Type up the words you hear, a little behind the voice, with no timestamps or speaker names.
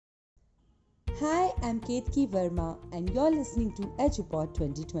Hi, I'm Ketki Verma and you're listening to EduPod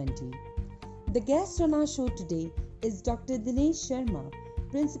 2020. The guest on our show today is Dr. Dinesh Sharma,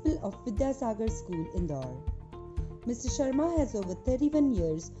 Principal of Vidyasagar School, Indore. Mr. Sharma has over 31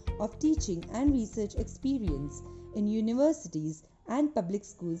 years of teaching and research experience in universities and public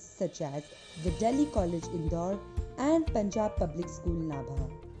schools such as the Delhi College Indore and Punjab Public School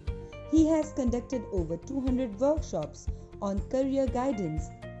Nabha. He has conducted over 200 workshops on career guidance,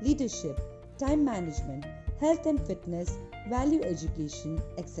 leadership, time management, health and fitness, value education,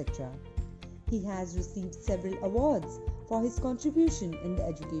 etc. He has received several awards for his contribution in the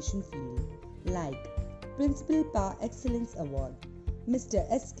education field, like Principal Par Excellence Award, Mr.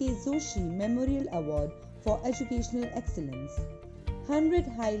 S.K. Joshi Memorial Award for Educational Excellence, 100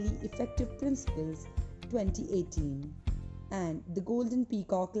 Highly Effective Principals 2018, and the Golden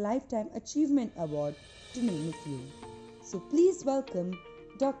Peacock Lifetime Achievement Award, to name a few. So please welcome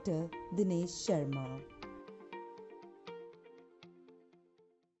Dr. Dinesh Sharma.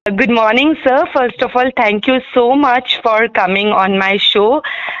 Good morning, sir. First of all, thank you so much for coming on my show.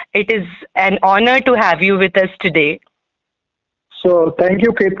 It is an honor to have you with us today. So thank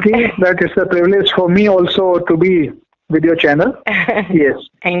you, Ketki. That is a privilege for me also to be with your channel. Yes.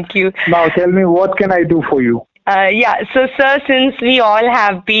 Thank you. Now tell me, what can I do for you? So sir, since we all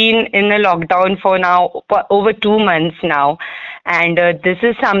have been in a lockdown for over 2 months now, and this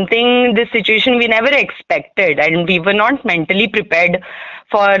situation we never expected, and we were not mentally prepared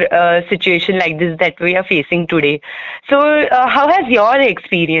for a situation like this that we are facing today. So, how has your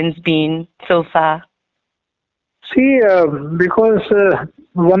experience been so far? See, because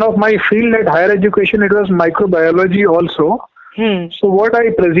one of my field at higher education, it was microbiology also. So what I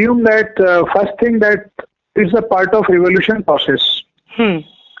presume that first thing that is a part of evolution process.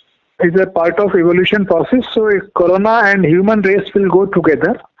 It's a part of evolution process. So if corona and human race will go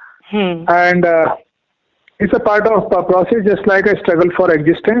together, and it's a part of a process, just like a struggle for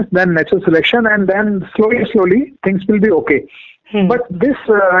existence, then natural selection, and then slowly things will be okay. But this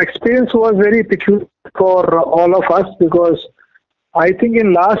experience was very peculiar for all of us, because I think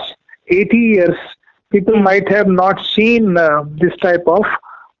in last 80 years, people might have not seen this type of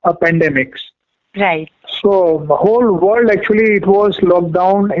pandemics. Right. So the whole world actually, it was locked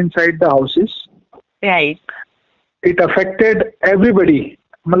down inside the houses. Right. It affected everybody.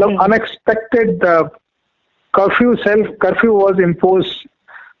 Unexpected curfew was imposed.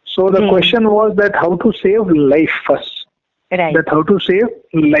 So the question was that how to save life first. Right. That how to save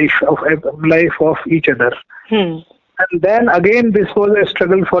life of each other. And then again, this was a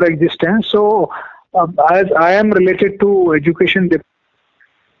struggle for existence. So as I am related to education,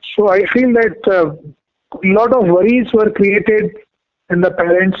 so I feel that a lot of worries were created in the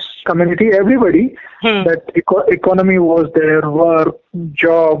parents' community, everybody, that economy was there, work,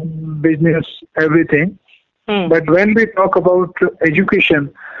 job, business, everything. But when we talk about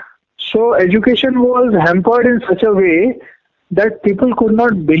education, so education was hampered in such a way that people could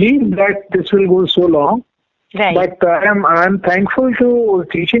not believe that this will go so long. Right. But I am thankful to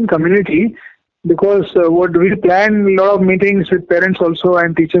teaching community, because what we planned a lot of meetings with parents also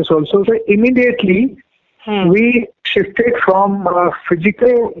and teachers also. So immediately we shifted from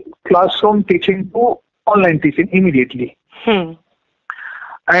physical classroom teaching to online teaching immediately.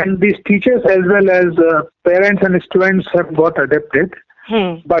 And these teachers as well as parents and students have got adapted.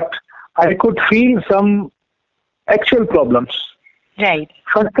 But I could feel some actual problems. Right.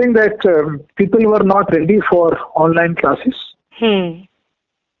 First thing that people were not ready for online classes.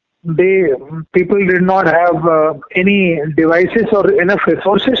 People did not have any devices or enough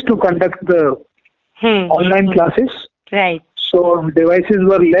resources to conduct the online classes. Right. So devices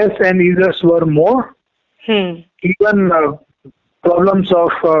were less and users were more. Even problems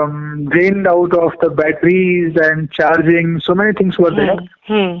of drained out of the batteries and charging, so many things were there.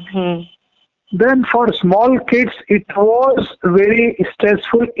 Then for small kids, it was very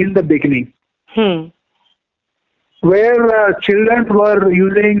stressful in the beginning. Where children were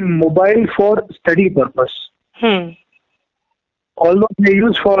using mobile for study purpose. Although they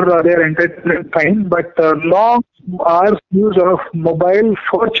use for their entertainment fine, but long hours use of mobile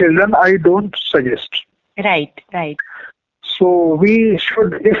for children, I don't suggest. Right. So we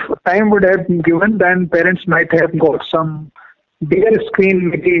should, if time would have been given, then parents might have got some bigger screen,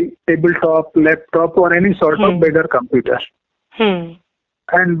 maybe tabletop, laptop, or any sort of bigger computer.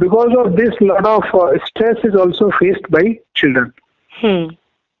 And because of this, lot of stress is also faced by children.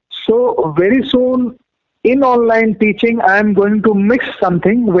 So very soon in online teaching, I am going to mix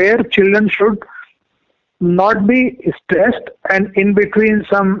something where children should not be stressed, and in between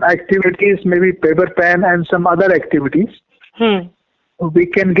some activities, maybe paper pen and some other activities, we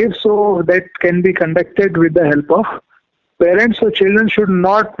can give, so that can be conducted with the help of parents. So children should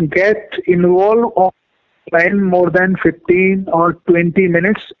not get involved online more than 15 or 20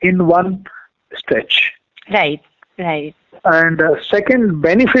 minutes in one stretch. Right, right. And second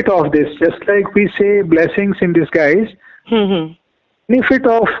benefit of this, just like we say blessings in disguise, benefit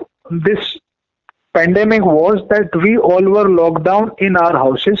of this pandemic was that we all were locked down in our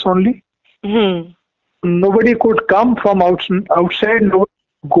houses only. Nobody could come from outside, nobody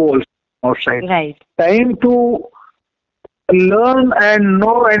could go outside. Right. Time to learn and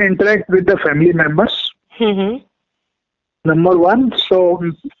know and interact with the family members. Number one, so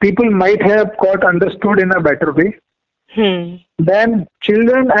people might have got understood in a better way. Then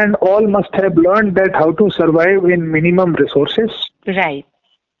children and all must have learned that how to survive in minimum resources. Right.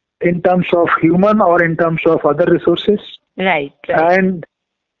 In terms of human or in terms of other resources. Right. And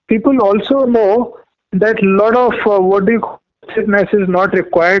people also know that a lot of fitness is not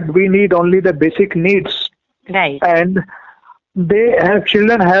required. We need only the basic needs. Right. And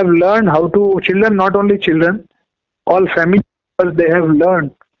children have learned how to, not only children, all family members, they have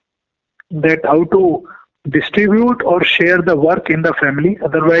learned that how to distribute or share the work in the family.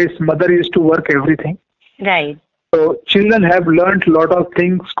 Otherwise, mother used to work everything. Right. So children have learned a lot of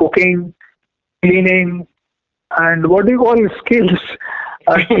things, cooking, cleaning, and skills.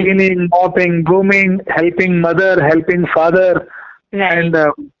 Cleaning, mopping, brooming, helping mother, helping father. Right.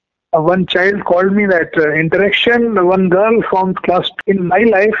 And one child called me that interaction, one girl from class. In my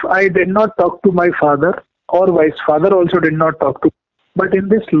life, I did not talk to my father, or vice father also did not talk to. But in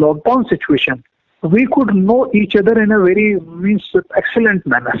this lockdown situation, we could know each other in a very excellent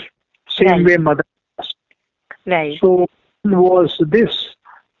manner. Same way mother. Right. So was this.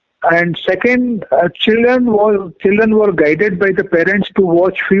 And second, children were guided by the parents to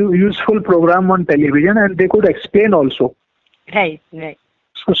watch few useful program on television, and they could explain also. Right, right.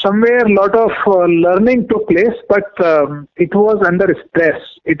 So somewhere a lot of learning took place, but it was under stress.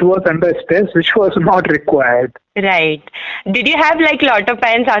 It was under stress which was not required. Right. Did you have like lot of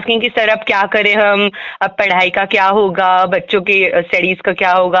parents asking कि sir अब क्या करें हम, अब पढ़ाई का क्या होगा, बच्चों के स्टडीज का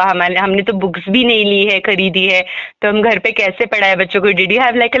क्या होगा, हमने तो बुक्स भी नहीं ली है, खरीदी है, तो हम घर पे कैसे पढ़ाएं बच्चों को? Did you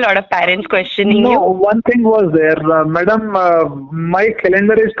have like a lot of parents questioning you? No, one thing was there, madam. My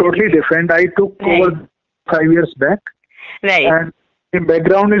calendar is totally different. I took over 5 years back. Right. And the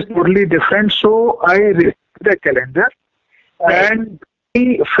background is totally different, so I read the calendar, and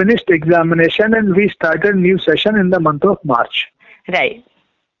we finished examination and we started new session in the month of March. Right.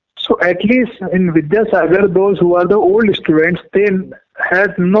 So at least in Vidyasagar, those who are the old students, they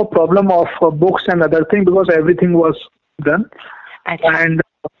had no problem of books and other things because everything was done. And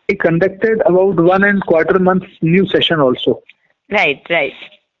we conducted about 1.25 months new session also. Right, right.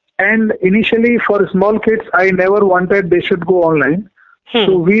 And initially for small kids, I never wanted they should go online.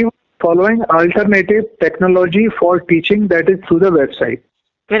 So we were following alternative technology for teaching, that is through the website.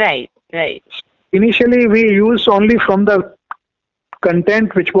 Right, right. Initially we used only from the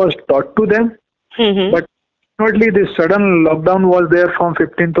content which was taught to them. But unfortunately this sudden lockdown was there from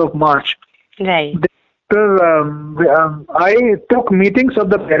 15th of March. Right. I took meetings of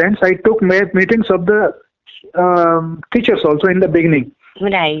the parents. I took meetings of the teachers also in the beginning.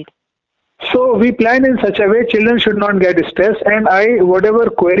 Right. So we planned in such a way children should not get stressed, and whatever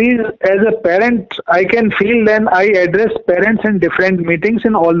queries as a parent I can feel, then I address parents in different meetings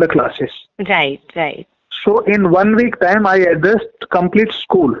in all the classes. Right, right. So in 1 week time I addressed complete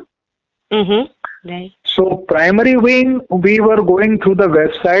school. Right. So primary wing, we were going through the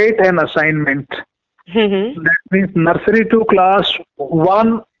website and assignment. That means nursery to class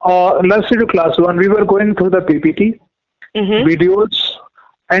 1 we were going through the PPT, videos,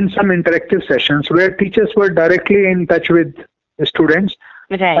 and some interactive sessions where teachers were directly in touch with the students.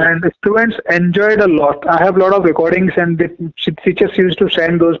 Right. And the students enjoyed a lot. I have a lot of recordings, and the teachers used to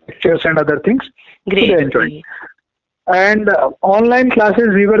send those pictures and other things. Great. So they enjoyed. And online classes,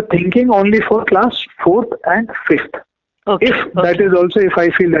 we were thinking only for class 4th and 5th. Okay. That is also if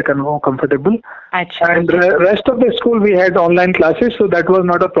I feel that I'm more comfortable. And rest of the school we had online classes, so that was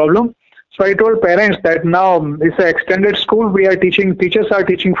not a problem. So I told parents that now it's an extended school. We are teaching, teachers are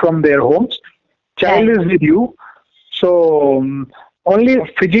teaching from their homes. Child is with you. So only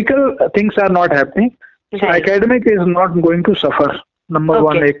physical things are not happening. So academic is not going to suffer. Number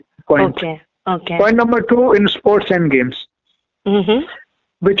one point. Point number 2, in sports and games,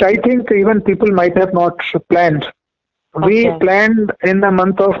 which I think even people might have not planned. We planned in the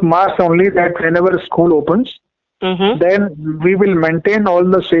month of March only that whenever school opens, then we will maintain all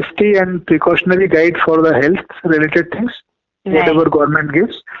the safety and precautionary guide for the health related things, whatever government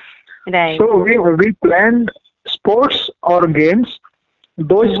gives. So we planned sports or games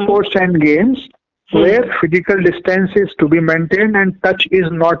those sports and games where physical distance is to be maintained and touch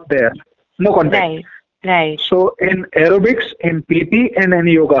is not there. No contact. Right. So in aerobics, in PT and in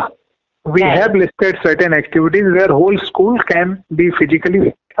yoga, we have listed certain activities where whole school can be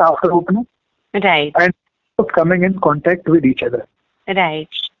physically after opening. Right. And coming in contact with each other. Right.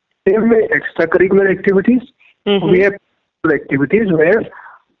 Same way, extracurricular activities, we have activities where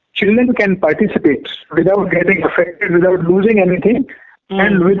children can participate without getting affected, without losing anything,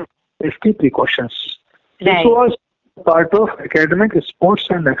 and with safety precautions. This was part of academic, sports,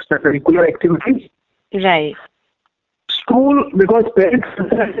 and extracurricular activities. Right. School, because parents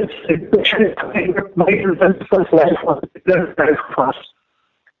education is coming, but my children's first life fast.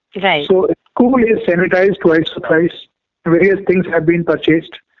 Right. So school is sanitized twice or thrice. Various things have been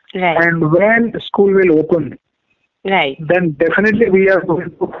purchased. Right. And when school will open, then definitely we are going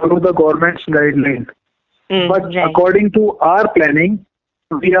to follow the government's guideline. But according to our planning,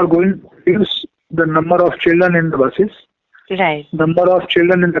 we are going to reduce the number of children in the buses, number of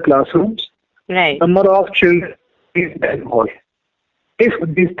children in the classrooms, number of children in the hall. If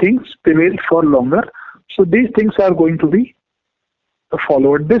these things prevail for longer, so these things are going to be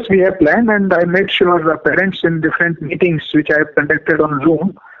followed. This we have planned, and I made sure the parents in different meetings which I have conducted on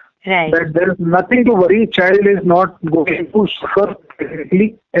Zoom that there is nothing to worry. Child is not going to suffer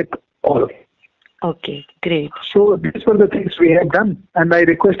physically at all. Okay, great. So these were the things we have done, and I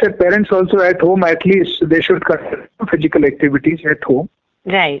requested parents also at home at least they should conduct physical activities at home.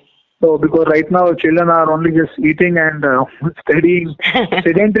 Right. So because right now children are only just eating and studying.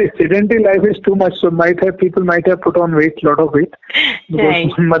 sedentary life is too much. So people might have put on weight, lot of weight,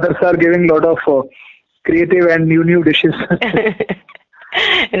 because mothers are giving lot of creative and new dishes.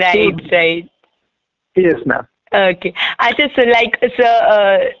 Right. Yes, ma'am. Okay.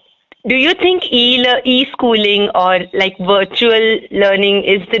 Do you think e-schooling or like virtual learning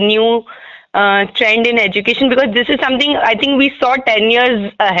is the new trend in education? Because this is something I think we saw 10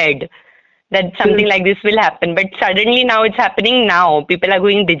 years ahead that something like this will happen. But suddenly now it's happening now. People are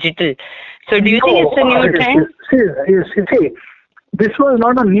going digital. So do you think it's a new trend? See, this was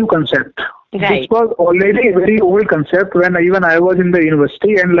not a new concept. Right. This was already a very old concept when even I was in the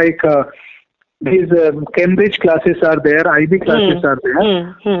university, and like these Cambridge classes are there, IB classes are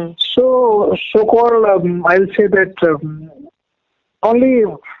there. So-called, I'll say that only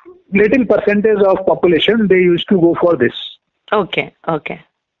little percentage of population, they used to go for this. Okay.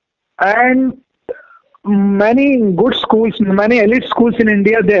 And many good schools, many elite schools in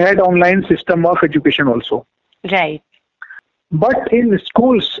India, they had online system of education also. Right. But in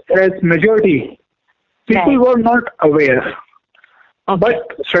schools, as majority, people were not aware. Okay.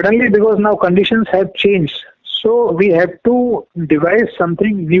 But suddenly, because now conditions have changed, so we have to devise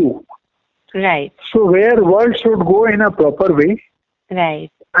something new. Right. So where world should go in a proper way.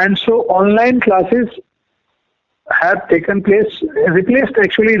 Right. And so online classes have taken place, replaced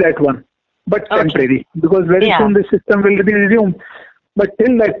actually that one, but temporary, because very soon the system will be resumed. But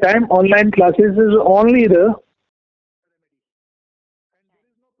till that time, online classes is only the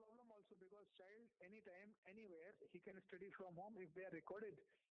recorded.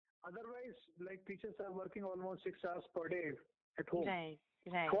 Otherwise, like teachers are working almost 6 hours per day at home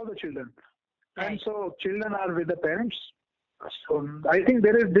for the children. And so children are with the parents. So I think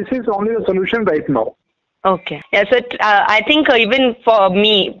this is only the solution right now. Okay. Yeah, so I think even for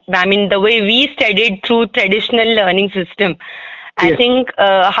me, I mean, the way we studied through traditional learning system, I think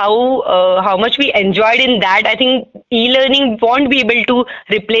how much we enjoyed in that, I think e-learning won't be able to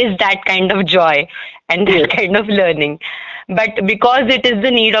replace that kind of joy and that kind of learning. But because it is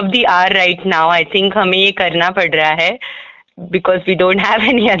the need of the hour right now, I think हमें ये करना पड़ रहा है because we don't have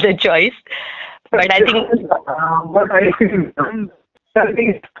any other choice. But I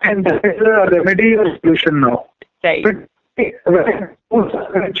think and there is a remedy or solution now. Right. When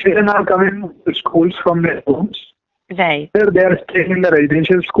children are coming to schools from their homes, whether they are staying in the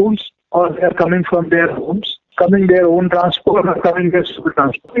residential schools or they are coming from their homes, coming their own transport or coming their school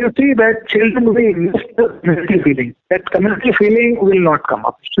transport. You see that children will miss the community feeling. That community feeling will not come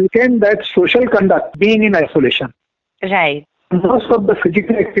up. So again, that social conduct, being in isolation. Right. Most of the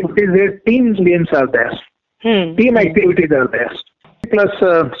physical activities where team games are there. Team activities are there. Plus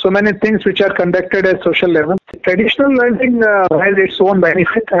so many things which are conducted at social level. Traditional learning has its own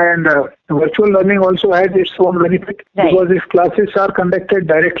benefit, and virtual learning also has its own benefit. Because if classes are conducted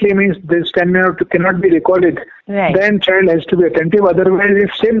directly, means this cannot be recorded. Then child has to be attentive. Otherwise,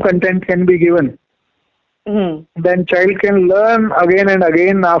 if same content can be given, then child can learn again and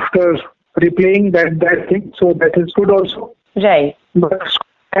again after replaying that thing. So that is good also. Right. But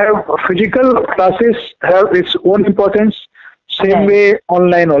physical classes have its own importance. Same way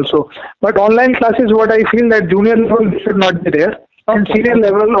online also. But online classes, what I feel that junior level should not be there. And senior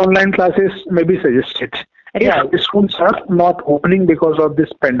level online classes may be suggested. If the schools are not opening because of this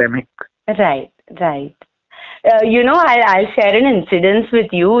pandemic. Right. I'll share an incident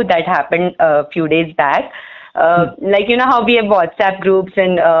with you that happened a few days back. Like, how we have WhatsApp groups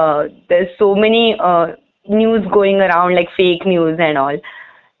and there's so many news going around, like fake news and all.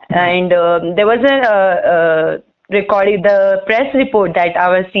 And there was a recording, the press report that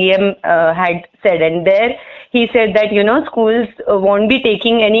our CM had said, and there he said that, schools won't be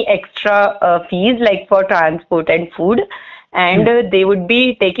taking any extra fees like for transport and food, and they would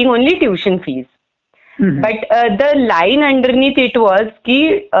be taking only tuition fees. But the line underneath it was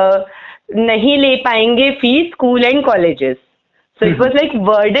कि नहीं ले पाएंगे fee school and colleges. So it was like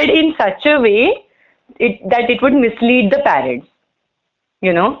worded in such a way that it would mislead the parents.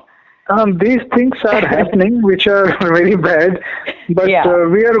 These things are happening which are very bad, but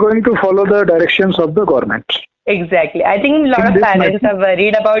we are going to follow the directions of the government. Exactly. I think a lot of parents are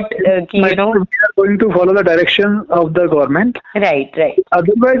worried about, we are going to follow the direction of the government. Right.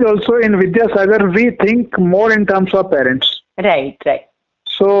 Otherwise, also in Vidyasagar, we think more in terms of parents. Right.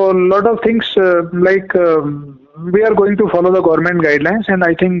 So, a lot of things we are going to follow the government guidelines, and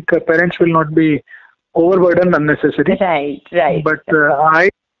I think parents will not be overburdened unnecessarily. Right. But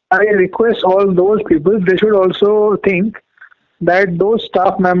I request all those people, they should also think that those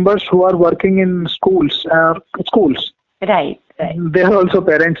staff members who are working in schools. Right. They are also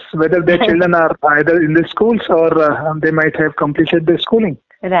parents, whether their children are either in the schools or they might have completed their schooling.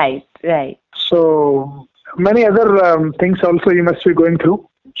 Right. So many other things also you must be going through.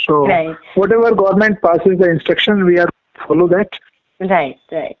 So whatever government passes the instruction, we are follow that. Right.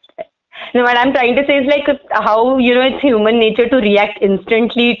 No, what I'm trying to say is like how, it's human nature to react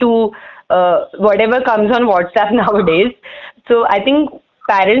instantly to whatever comes on WhatsApp nowadays. So I think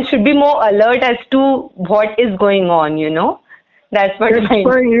parents should be more alert as to what is going on, That's what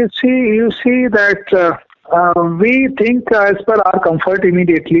you see that we think as per our comfort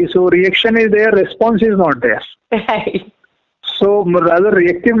immediately. So reaction is there, response is not there. Right. So rather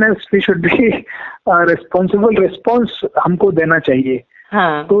reactiveness, we should be responsible response हमको देना चाहिए.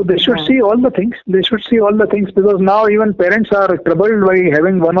 So they should see all the things. Because now even parents are troubled by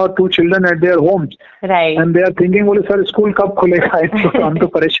having one or two children at their homes. Right. And they are thinking, "बोले sir school कब खुलेगा?" तो हम तो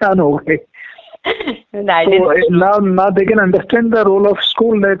परेशान हो गए. Now they can understand the role of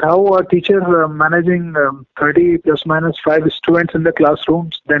school, that how a teacher managing 30 plus minus 5 students in the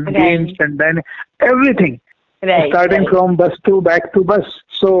classrooms, then games and then everything. Starting from bus to back to bus.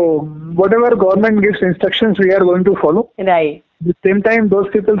 So whatever government gives instructions, we are going to follow. Right. At the same time, those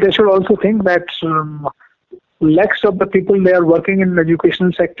people, they should also think that lakhs of the people, they are working in the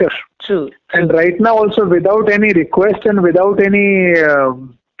educational sector. True. And right now also, without any request and without any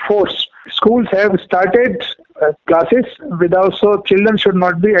force, schools have started classes without, so children should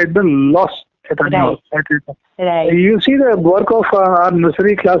not be at the loss. Right. You see the work of our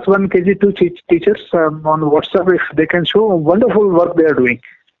nursery class 1, KG2 teachers on WhatsApp, if they can show wonderful work they are doing.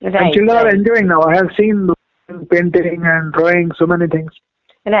 And children are enjoying now. I have seen painting and drawing, so many things.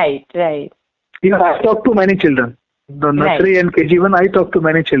 Right. I talk to many children. The nursery and KG1, I talk to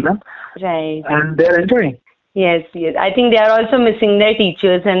many children. Right. And they are enjoying. Yes. I think they are also missing their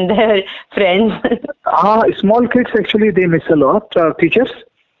teachers and their friends. Small kids, actually, they miss a lot, teachers.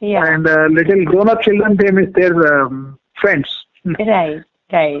 Yeah. And little grown-up children, they miss their friends.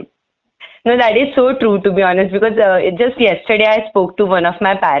 Right. No, that is so true, to be honest, because just yesterday I spoke to one of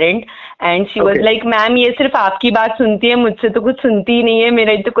my parents and she was like, "Ma'am, ये सिर्फ आपकी बात सुनती है, मुझसे तो कुछ सुनती ही नहीं है,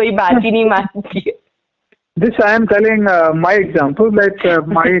 मेरी तो कोई बात ही नहीं मानती है." This I am telling my example, that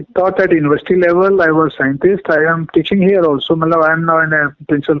I taught at university level, I was scientist, I am teaching here also, I am now in a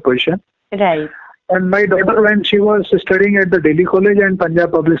principal position. Right. And my daughter, when she was studying at the Delhi College and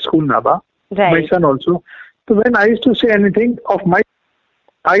Punjab Public School, Naba, my son also. So when I used to say anything of my,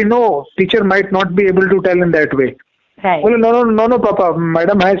 I know teacher might not be able to tell in that way. Right. Well, no, Papa,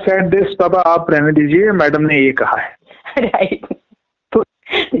 Madam has said this, Papa, आप रहने दीजिए, Madam ने ये कहा है. Right. So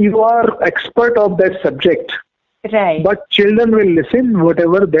you are expert of that subject. Right. But children will listen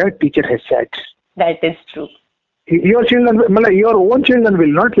whatever their teacher has said. That is true. Your own children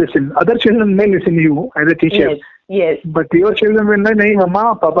will not listen. Other children may listen to you as a teacher. Yes. But your children will not. नहीं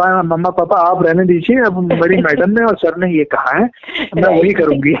मम्मा पापा आप रहने दीजिए, अब मेरी madam ने और sir ने ये कहा है, मैं वही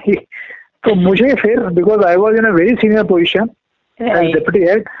करूँगी. तो मुझे फिर, because I was in a very senior position as deputy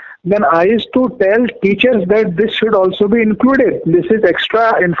head, then I used to tell teachers that this should also be included. This is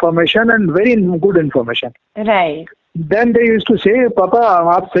extra information and very good information. Right. Then they used to say, पापा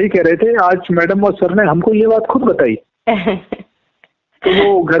आप सही कह रहे थे, आज madam और sir ने हमको ये बात खुद बताई. तो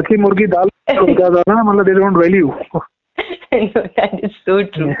वो घर की मुर्गी दाल होता था ना, मतलब they don't value. No, that is so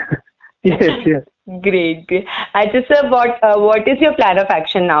true. Yes. Great. Ajay sir, what is your plan of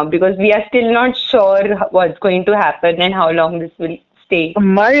action now? Because we are still not sure what's going to happen and how long this will stay.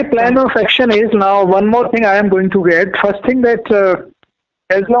 My plan of action is now one more thing I am going to get. First thing that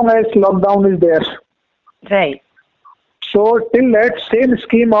as long as lockdown is there. Right. So till that same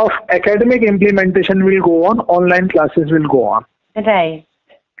scheme of academic implementation will go on, online classes will go on. Right.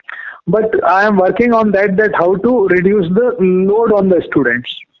 But I am working on that how to reduce the load on the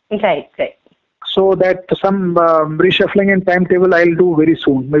students. Right. So that some reshuffling in timetable I'll do very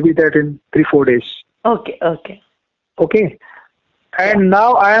soon, maybe that in 3-4 days. Okay. And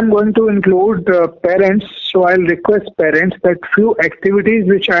now I am going to include parents, so I'll request parents that few activities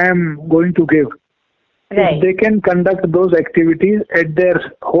which I am going to give, right, they can conduct those activities at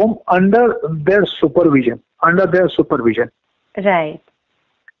their home under their supervision. Right.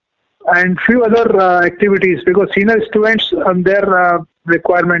 And few other activities, because senior students, their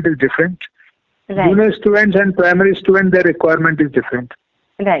requirement is different. Right. Junior students and primary students, their requirement is different.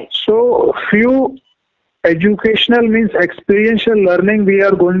 Right. So few educational means experiential learning we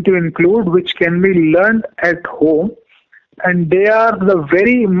are going to include, which can be learned at home, and they are the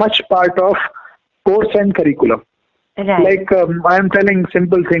very much part of course and curriculum. Right. Like I am telling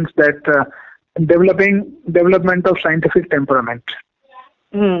simple things that development of scientific temperament.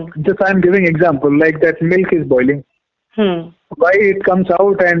 Just I am giving example, like that milk is boiling. Why it comes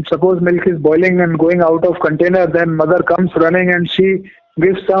out, and suppose milk is boiling and going out of container, then mother comes running and she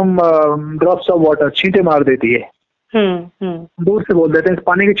gives some drops of water, छींटे मार देती है. दूर से बोल देते हैं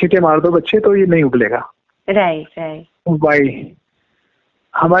पानी के छींटे मार दो बच्चे तो ये नहीं उबलेगा. Right. Why?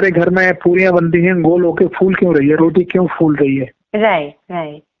 हमारे घर में पूरियां बनती हैं, गोल होके फूल क्यों रही है, रोटी क्यों फूल रही है.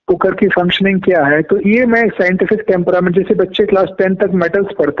 Right. कुकर की फंक्शनिंग क्या है. तो ये मैं साइंटिफिक टेम्परामेंट, जैसे बच्चे क्लास 10 तक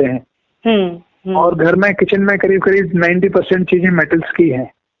मेटल्स पढ़ते हैं और घर में किचन में करीब 90% चीजें मेटल्स की हैं.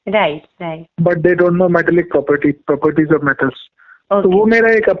 Right. But they don't know metallic properties of metals. तो वो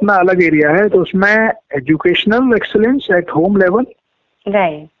मेरा एक अपना अलग एरिया है. तो उसमें educational excellence at home level,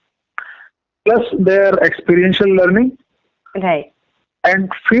 right, plus their experiential learning, right, and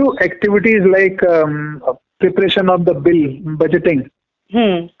few activities like preparation of the bill, budgeting.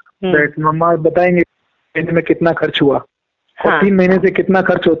 That मम्मा बताएंगे महीने में कितना खर्च हुआ और 3 महीने से कितना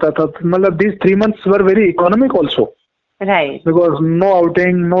खर्च होता था. मतलब this 3 months were very economic also, right, because no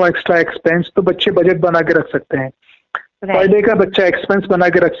outing, no extra expense. तो बच्चे बजट बना के रख सकते हैं. पर डे का बच्चा एक्सपेंस बना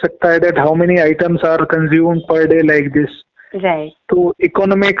के रख सकता है, that how many items are consumed per day like this. Right. तो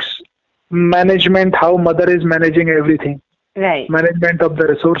economics, management, how mother is managing everything, right, management of the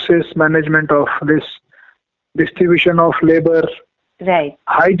resources, management of this distribution of labor, right,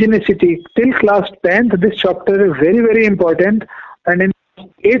 hygienicity. Till class 10th, this chapter is very, very important. And in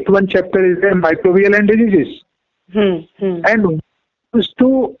 8th, one chapter is there, microbial and diseases. And used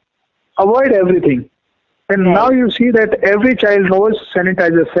to avoid everything. And right, now you see that every child knows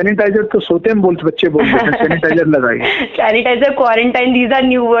sanitizer. Sanitizer to sote में बच्चे बोलते हैं sanitizer लगाइए. Sanitizer, quarantine, these are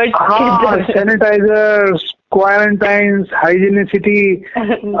new words. हाँ, sanitizers, quarantines, hygienicity,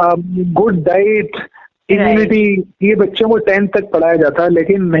 good diet, immunity, ये बच्चों को 10th तक पढ़ाया जाता है,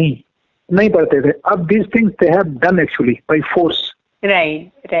 लेकिन नहीं पढ़ते थे. अब these things they have done actually by force.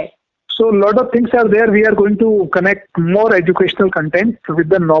 Right. So lot of things are there. We are going to connect more educational content with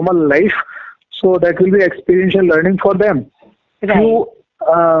the normal life, so that will be experiential learning for them. Right.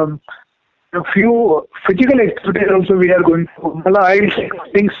 Few physical activities also we are going to. I'll take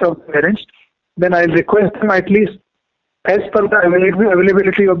things of parents, then I'll request them at least as per the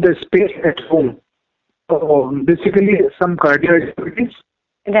availability of the space at home. So basically some cardio activities,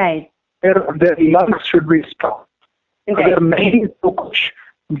 right, their lungs should be strong. अगर नहीं तो कुछ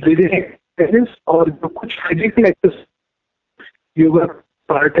breathing exercises और जो कुछ physical exercise yoga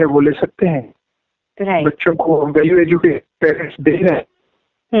part है वो ले सकते हैं. right, बच्चों को वैल्यू एजुकेट पेरेंट्स दे रहे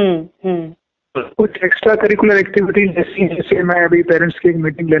हैं. कुछ एक्स्ट्रा करिकुलर एक्टिविटीज जैसे मैं अभी पेरेंट्स की एक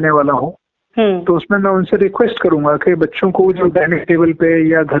मीटिंग लेने वाला हूँ, तो उसमें मैं उनसे रिक्वेस्ट करूंगा कि बच्चों को जो डाइनिंग टेबल पे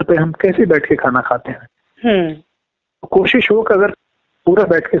या घर पे हम कैसे बैठ के खाना खाते हैं, कोशिश हो कि अगर पूरा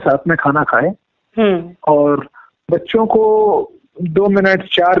बैठ के साथ में खाना खाए और बच्चों को 2 मिनट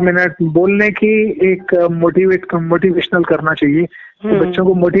 4 मिनट बोलने की एक मोटिवेशनल करना चाहिए. तो बच्चों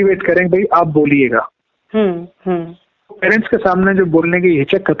को मोटिवेट करें, भाई आप बोलिएगा. पेरेंट्स के सामने जो बोलने की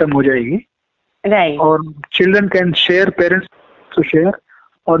हिचक खत्म हो जाएगी. right, और children can share, parents to share.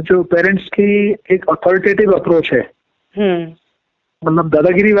 और जो पेरेंट्स की एक अथॉरिटेटिव अप्रोच है, मतलब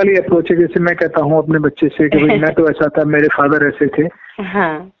दादागिरी वाली अप्रोच है, जैसे मैं कहता हूँ अपने बच्चे से कि भाई मैं तो ऐसा था, मेरे फादर ऐसे थे,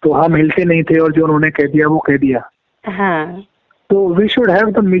 तो हम हिलते नहीं थे और जो उन्होंने कह दिया वो कह दिया. So we should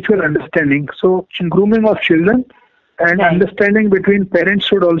have the mutual understanding. So grooming of children and Right. understanding between parents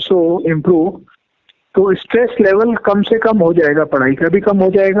should also improve. तो स्ट्रेस लेवल कम से कम हो जाएगा, पढ़ाई का भी कम हो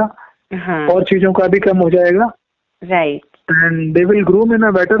जाएगा हाँ. और चीजों का भी कम हो जाएगा, Right. and they will groom in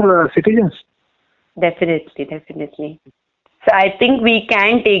a better citizens. Definitely. So I think we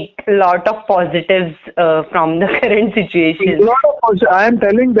can take a lot of positives from the current situation. I am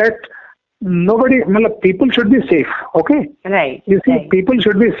telling that people should be safe, okay? Right. You see, Right. people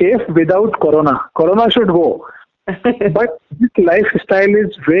should be safe without corona. Corona should go. But this lifestyle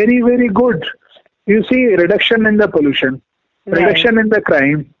is very, very good. You see, reduction in the pollution, reduction in the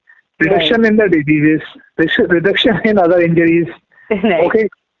crime, reduction in the diseases, reduction in other injuries, Right. okay?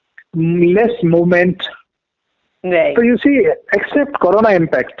 Less movement. Right. So you see, except corona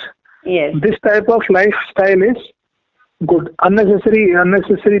impact, Yes. this type of lifestyle is good.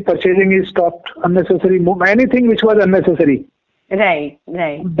 Unnecessary purchasing is stopped. Unnecessary anything which was unnecessary, Right.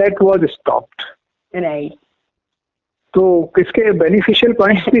 that was stopped. Right. तो इसके beneficial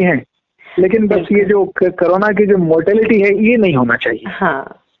points भी हैं, लेकिन बस ये जो corona की जो मोर्टेलिटी है ये नहीं होना चाहिए. हाँ.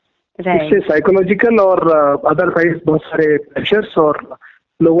 Right. इससे साइकोलॉजिकल और अदरवाइज बहुत सारे प्रेशर्स और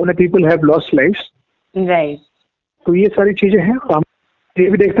लोगों ने people have lost lives. Right. तो ये सारी चीजें हैं. हम ये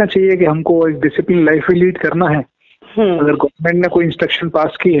भी देखना चाहिए कि हमको एक डिसिप्लिन लाइफ ही लीड करना है. अगर गवर्नमेंट ने कोई इंस्ट्रक्शन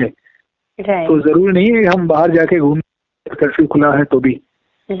पास की है Right. तो जरूरी नहीं है कि हम बाहर जाके घूम, कर्फ्यू खुला है तो भी.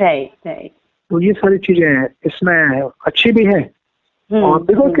 Right. तो ये सारी चीजें इसमें अच्छी भी हैं. और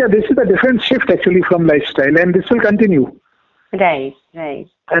because this is a different shift actually from lifestyle and this will continue. Right.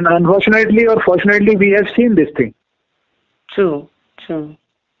 And unfortunately और fortunately we have seen this thing. True.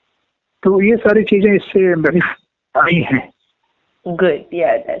 तो ये सारी चीजें इससे बेनिफिट आई हैं. Good.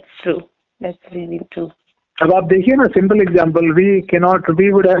 Yeah, that's true. That's really true. अब आप देखिए ना, simple example, we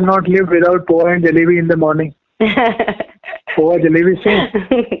would have not live without poha and jalebi in the morning. Poha jalebi से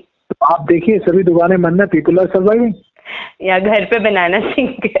तो आप देखिए सभी दुकानें बंद है, पीपल आर सर्वाइविंग. या घर पे बनाना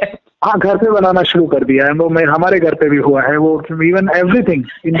सीख गए. हाँ, घर पे बनाना शुरू कर दिया है. वो हमारे घर पे भी हुआ है वो. Even everything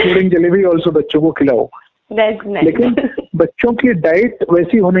including jalebi also बच्चों को खिलाओ. That's nice. लेकिन बच्चों की डाइट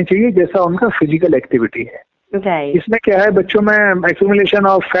वैसी होनी चाहिए जैसा उनका फिजिकल एक्टिविटी है. Right. इसमें क्या है, बच्चों में accumulation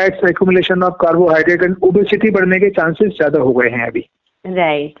of fats, accumulation of carbohydrate and obesity बढ़ने के चांसेस ज्यादा हो गए हैं अभी.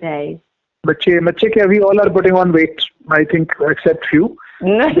 Right. बच्चे के अभी all are putting on weight, I think except few.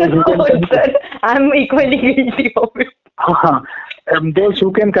 No, sir. I'm equally guilty of it. हाँ, those who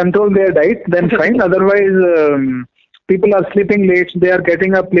can control their diet, then fine. Otherwise, people are sleeping late. They are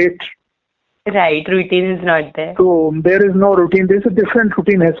getting up late. Right. Routine is not there. So there is no routine. There is a different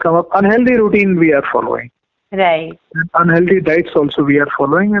routine has come up. Unhealthy routine we are following. Right. And unhealthy diets also we are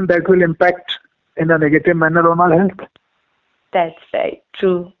following, and that will impact in a negative manner on our health. That's right.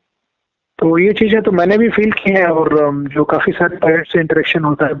 True. तो ये चीजें तो मैंने भी feel की हैं. और जो काफी सारे पेरेंट्स से इंटरेक्शन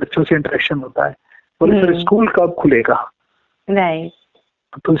होता है, बच्चों से इंटरेक्शन होता है, बोले सर स्कूल कब खुलेगा. Right.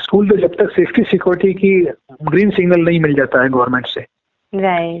 तो स्कूल तो जब तक सेफ्टी सिक्योरिटी की ग्रीन सिग्नल नहीं मिल जाता है गवर्नमेंट से,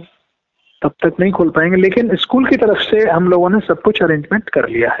 Right. तब तक नहीं खोल पाएंगे. लेकिन स्कूल की तरफ से हम लोगों ने सब कुछ अरेंजमेंट कर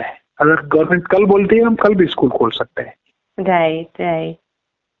लिया है. अगर गवर्नमेंट कल बोलती है हम कल भी स्कूल खोल सकते हैं. Right.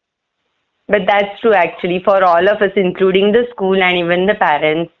 But that's true actually for all of us, including the school and even the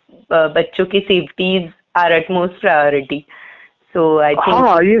parents. बच्चों की safety is our utmost priority. So I think.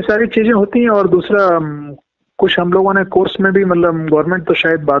 हाँ, ये सारी चीजें होती हैं. और दूसरा कुछ हम लोगों ने कोर्स में भी, मतलब गवर्नमेंट तो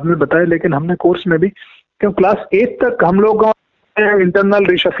शायद बाद में बताए, लेकिन हमने कोर्स में भी, क्यों क्लास 8 तक हम लोग इंटरनल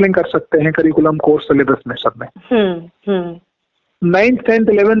रिशफलिंग कर सकते हैं करिकुलम कोर्स सिलेबस में सब में. 9th 10th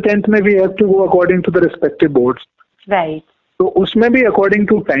 11th 10th में we have to go according to the respective boards. Right. तो उसमें भी अकॉर्डिंग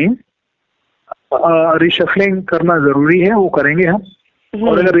टू टाइम रिशफलिंग करना जरूरी है, वो करेंगे हम.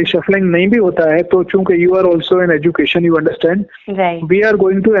 और अगर रिशफलिंग नहीं भी होता है तो चूंकि you are also in education, you understand, we are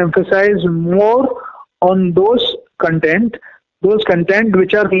going to emphasize more on those content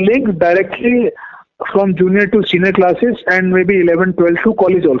which are linked directly from junior to senior classes and maybe 11 12 to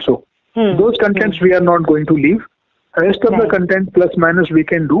college also. Those contents we are not going to leave. Rest of the content plus minus we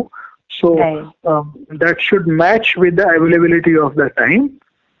can do. So that should match with the availability of the time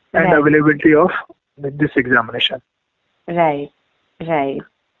and availability of this examination. Right.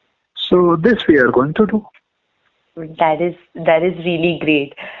 So this we are going to do. That is really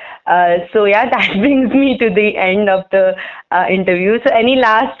great. So yeah, that brings me to the end of the interview. So any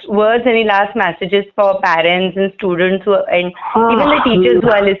last words, any last messages for parents and students and even the teachers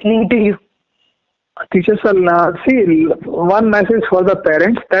who are listening to you? Teachers are see, one message for the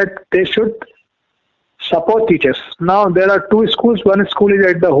parents that they should support teachers. Now there are two schools. One school is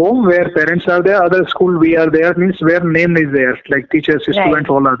at the home where parents are there. Other school we are there, means where name is there, like teachers, students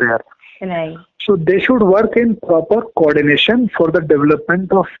all are there. Right. So they should work in proper coordination for the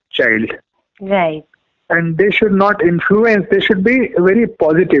development of child. Right. And they should not influence, they should be very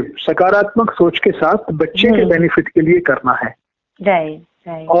positive. सकारात्मक सोच के साथ बच्चे के benefit के लिए करना है. Right.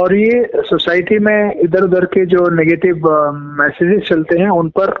 Right. और ये सोसाइटी में इधर उधर के जो नेगेटिव मैसेजेस चलते हैं उन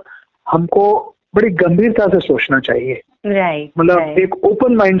पर हमको बड़ी गंभीरता से सोचना चाहिए. Right. मतलब एक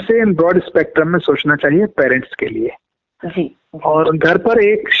ओपन माइंड से इन ब्रॉड स्पेक्ट्रम में सोचना चाहिए पेरेंट्स के लिए. जी. और घर पर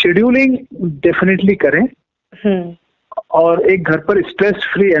एक शेड्यूलिंग डेफिनेटली करें. और एक घर पर स्ट्रेस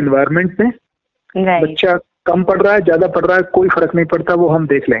फ्री एनवायरनमेंट में. Right. बच्चा कम पढ़ रहा है, ज्यादा पढ़ रहा है, कोई फर्क नहीं पड़ता, वो हम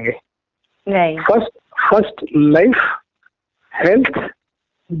देख लेंगे. Right. First life, health,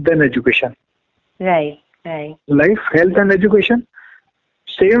 then education. Right. Right. Life, health and education.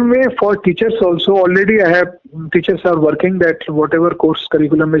 Same way for teachers also. Already I have teachers are working that whatever course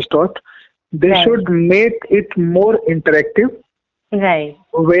curriculum is taught, they Right. should make it more interactive, Right.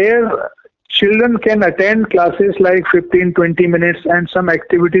 where children can attend classes like 15-20 minutes and some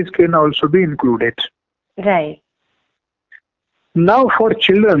activities can also be included. Right. Now for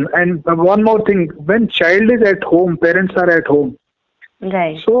children, and one more thing, when child is at home, parents are at home,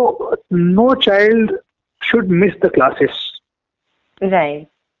 Right. so no child should miss the classes. Right.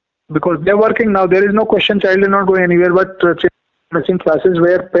 Because they're working now, there is no question child is not going anywhere, but missing classes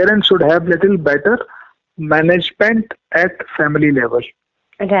where parents should have little better management at family level.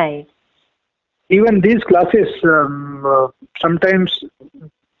 Right. Even these classes, sometimes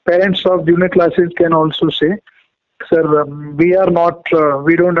parents of junior classes can also say, sir, we are not,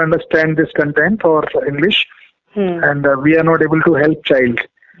 we don't understand this content or English, and we are not able to help child.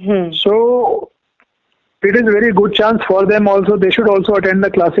 So it is a very good chance for them also. They should also attend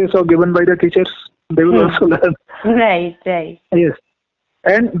the classes or given by the teachers. They will also learn. Right. Right. Yes.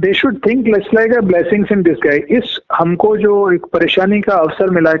 And they should think less like a blessings in disguise. इस हमको जो एक परेशानी का अवसर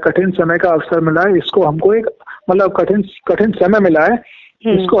मिला है, कठिन समय का अवसर मिला है, इसको हमको एक मतलब कठिन समय मिला है,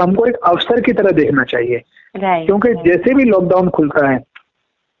 इसको हमको एक अवसर की तरह देखना चाहिए. Right. क्योंकि जैसे भी लॉकडाउन खुलता है,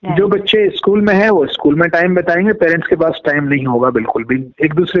 जो बच्चे स्कूल में हैं वो स्कूल में टाइम बिताएंगे, पेरेंट्स के पास टाइम नहीं होगा बिल्कुल भी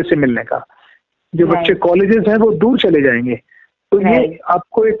एक दूसरे से मिलने का. जो बच्चे कॉलेजेस हैं वो दूर चले जाएंगे. तो ये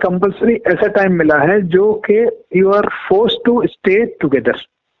आपको एक कंपल्सरी ऐसा टाइम मिला है जो कि you are force to stay together.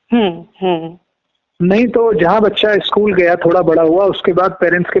 नहीं तो जहाँ बच्चा स्कूल गया, थोड़ा बड़ा हुआ, उसके बाद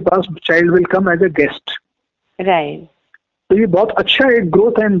पेरेंट्स के पास child will come as a guest. Right. तो ये बहुत अच्छा एक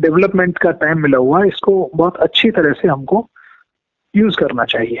ग्रोथ एंड डेवलपमेंट का टाइम मिला हुआ है, इसको बहुत अच्छी तरह से हमको यूज करना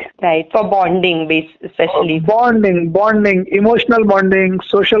चाहिए. Right. For bonding specially. Bonding, emotional bonding,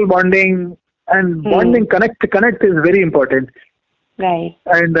 social bonding and bonding. Connect is very important. Right.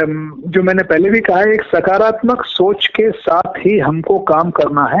 And जो मैंने पहले भी कहा है, एक सकारात्मक सोच के साथ ही हमको काम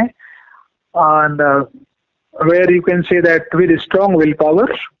करना है. And where you can say that with strong will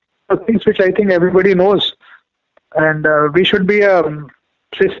power, things which I think everybody knows. And we should be a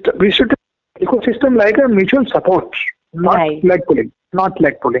system. We should ecosystem like a mutual support, not leg pulling.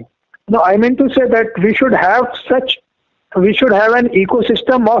 No, I mean to say that we should have an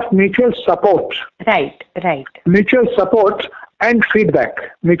ecosystem of mutual support. Right. Mutual support and feedback.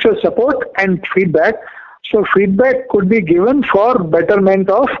 So feedback could be given for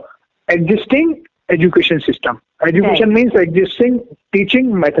betterment of existing education system. Education means existing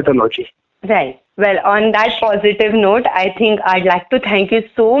teaching methodology. Right. Well, on that positive note, I think I'd like to thank you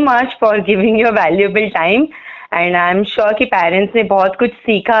so much for giving your valuable time. And I'm sure कि parents ने बहुत कुछ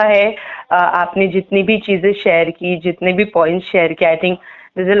सीखा है. आपने जितनी भी चीजें शेयर की, जितने भी points शेयर किए, I think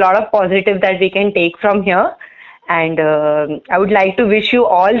there's a lot of positive that we can take from here. And I would like to wish you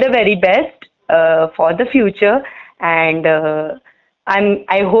all the very best for the future. And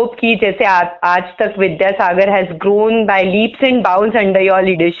I hope कि जैसे आज तक Vidyasagar has grown by leaps and bounds under your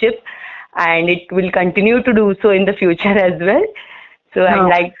leadership. And it will continue to do so in the future as well. So I'd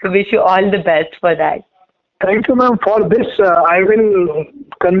like to wish you all the best for that. Thank you, ma'am. For this, I will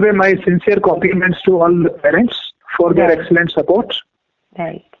convey my sincere compliments to all the parents for their excellent support.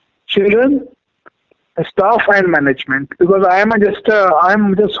 Right. Children, staff, and management. Because I am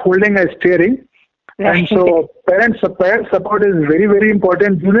just holding a steering, and so parent support is very, very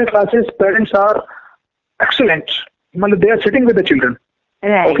important. Junior classes, parents are excellent. They are sitting with the children.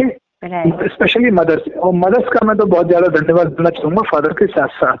 Right. Okay. Specially mothers. और mothers का मैं तो बहुत ज्यादा धन्यवाद देना चाहूंगा father के साथ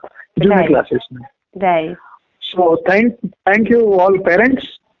साथ जूनियर क्लासेस में. Right. So thank you all parents,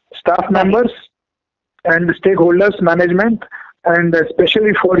 staff members and stakeholders, management, and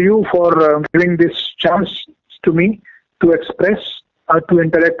specially for you for giving this chance to me to express to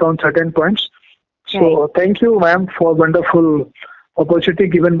interact on certain points. So thank you ma'am for wonderful opportunity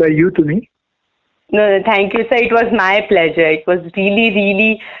given by you to me. No, thank you, sir. It was my pleasure. It was really,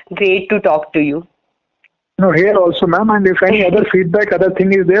 really great to talk to you. No, here also, ma'am, and if any other feedback, other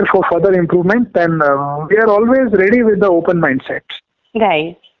thing is there for further improvement, then we are always ready with the open mindset.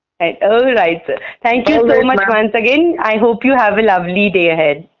 Right. Right. All right, sir. Thank you so much once again. I hope you have a lovely day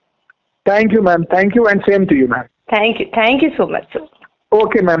ahead. Thank you, ma'am. Thank you, and same to you, ma'am. Thank you. Thank you so much, sir.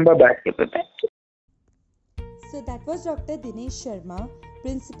 Okay, ma'am. Bye-bye. Okay, bye-bye. So that was Dr. Dinesh Sharma,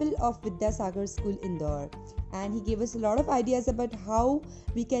 Principal of Vidyasagar School, Indore. And he gave us a lot of ideas about how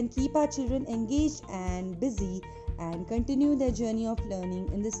we can keep our children engaged and busy and continue their journey of learning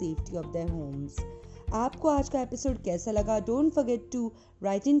in the safety of their homes. आपको आज का episode कैसा लगा? Don't forget to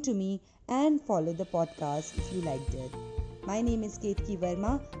write in to me and follow the podcast if you liked it. My name is Ketki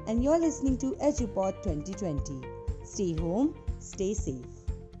Verma and you're listening to EduPod 2020. Stay home, stay safe.